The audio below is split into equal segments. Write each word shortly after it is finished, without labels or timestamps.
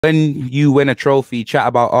when you win a trophy, chat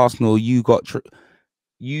about Arsenal, you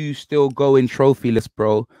still going trophyless,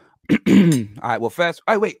 bro. All right, well, first,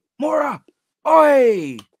 wait, Mora,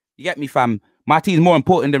 oi, you get me, fam? My team's more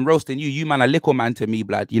important than roasting you. You man a little man to me,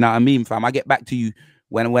 blood. You know what I mean, fam? I get back to you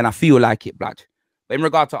when I feel like it, blood. But in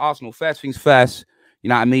regard to Arsenal, first things first, you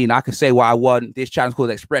know what I mean? I can say what I want. This channel's called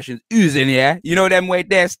Expressions Oozing, yeah? You know them way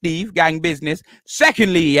there, Steve, gang business.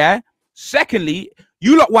 Secondly,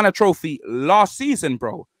 you lot won a trophy last season,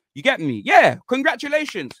 bro. You get me? Yeah,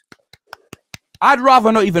 congratulations. I'd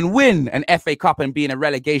rather not even win an FA Cup and be in a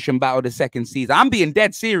relegation battle the second season. I'm being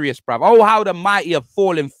dead serious, bruv. Oh, how the mighty have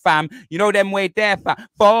fallen, fam. You know them way there, fam.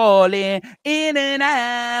 Falling in and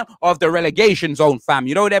out of the relegation zone, fam.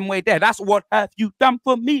 You know them way there. That's what have you done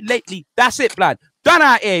for me lately. That's it, blood. Done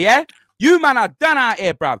out here, yeah? You man are done out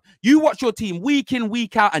here, bruv. You watch your team week in,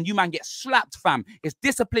 week out, and you man get slapped, fam. It's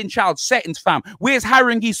disciplined child settings, fam. Where's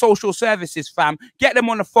Haringey Social Services, fam? Get them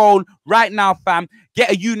on the phone right now, fam.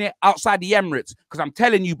 Get a unit outside the Emirates. Because I'm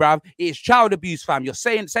telling you, bruv, it's child abuse, fam. You're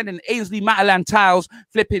sending Ainsley Matalan Tiles,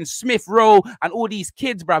 flipping Smith Rowe, and all these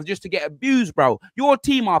kids, bruv, just to get abused, bro. Your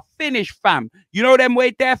team are finished, fam. You know them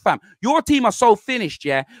way there, fam. Your team are so finished,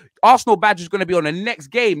 yeah? Arsenal badge is going to be on the next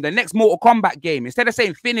game, the next Mortal Kombat game. Instead of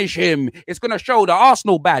saying finish him, it's going to show the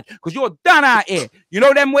Arsenal badge because you're done out here. You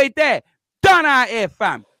know them way there? Done out here,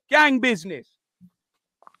 fam. Gang business.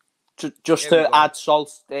 Just to add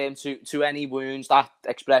salt to any wounds that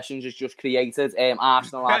Expressions has just created,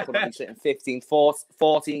 Arsenal are currently sitting 15th,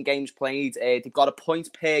 14 games played. They've got a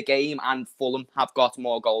point per game, and Fulham have got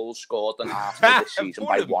more goals scored than Arsenal this season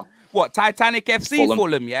by one. What, Titanic FC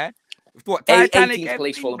Fulham, yeah? What, Titanic 18th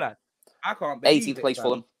place Fulham. Blood? I can't believe 18th place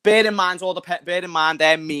Fulham. Bear in mind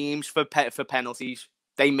their memes for penalties.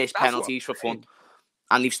 They miss penalties for fun.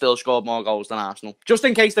 And they've still scored more goals than Arsenal. Just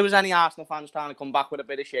in case there was any Arsenal fans trying to come back with a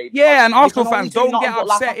bit of shade. Yeah, and Arsenal fans don't get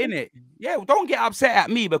upset, innit? Yeah, don't get upset at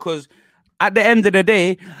me because at the end of the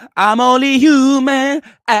day, I'm only human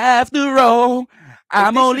after all.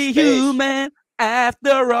 I'm only human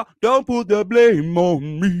after all. Don't put the blame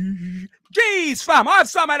on me. Jeez, fam, have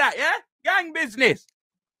some of that, yeah? Gang business.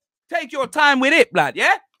 Take your time with it, blood,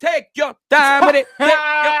 yeah? Take your time with it. Take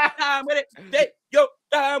your time with it. Take your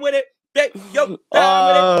time with it. Take your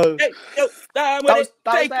time with it. Take your time with it.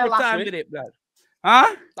 Take your time with it, blood.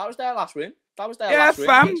 Huh? That was their last win. That was their last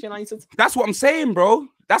win. United. That's what I'm saying, bro.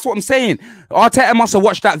 That's what I'm saying. Arteta must have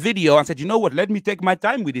watched that video and said, you know what? Let me take my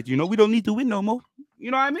time with it. You know, we don't need to win no more. You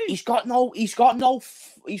know what I mean? He's got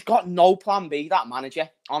no plan B, that manager.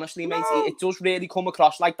 Honestly, mate, it does really come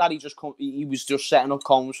across like that. He was just setting up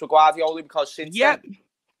comms for Guardiola because since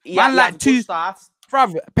man, like two starts.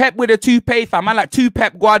 Bruv, Pep with a toupee, fam. Man, like two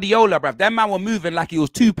Pep Guardiola, bruv. That man were moving like he was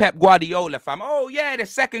two Pep Guardiola, fam. Oh, yeah, the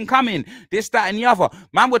second coming. This, that, and the other.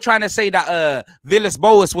 Man, we're trying to say that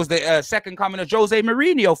Villas-Boas was the second coming of Jose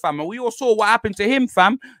Mourinho, fam. And we all saw what happened to him,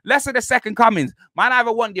 fam. Less of the second comings. Man, I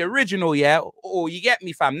either want the original, yeah, or you get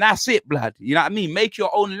me, fam. That's it, blood. You know what I mean? Make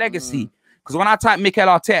your own legacy. Because when I typed Mikel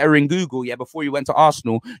Arteta in Google, yeah, before he went to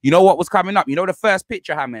Arsenal, you know what was coming up? You know the first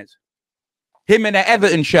picture, James? Him in an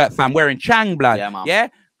Everton shirt, fam, wearing Chang, blood. Yeah?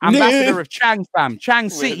 Ambassador of Chang, fam. Chang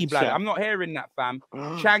City, blood. I'm not hearing that, fam.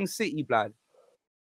 Chang City, blood.